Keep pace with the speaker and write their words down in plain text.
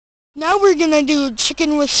Now we're gonna do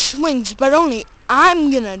chicken with swings, but only I'm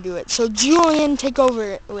gonna do it. So Julian, take over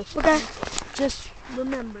it with. Okay. Just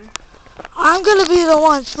remember. I'm gonna be the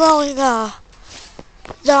one throwing the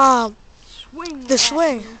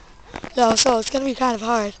swing. No, so it's gonna be kind of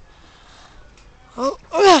hard. Oh,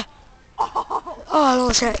 I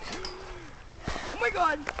almost hit. Oh my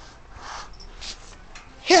God!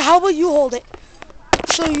 Here, how about you hold it?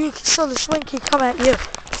 So the swing can come at you.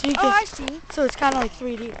 So you can, I see. So it's kind of like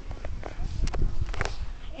 3D.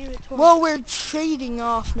 Well, we're trading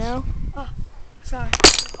off now. Oh, sorry.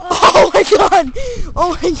 Oh my God!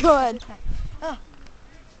 Oh my God! Oh.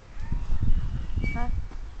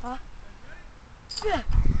 Yeah.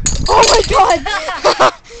 Oh my God!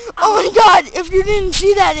 Oh my God! If you didn't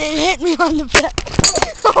see that, it hit me on the face.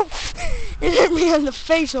 It hit me on the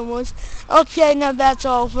face almost. Okay, now that's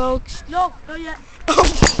all, folks. No, not yet.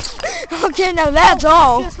 Okay, now that's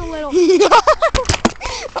all. Just a little.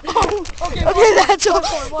 Okay, that's all.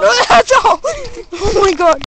 No, that's all. Oh my God.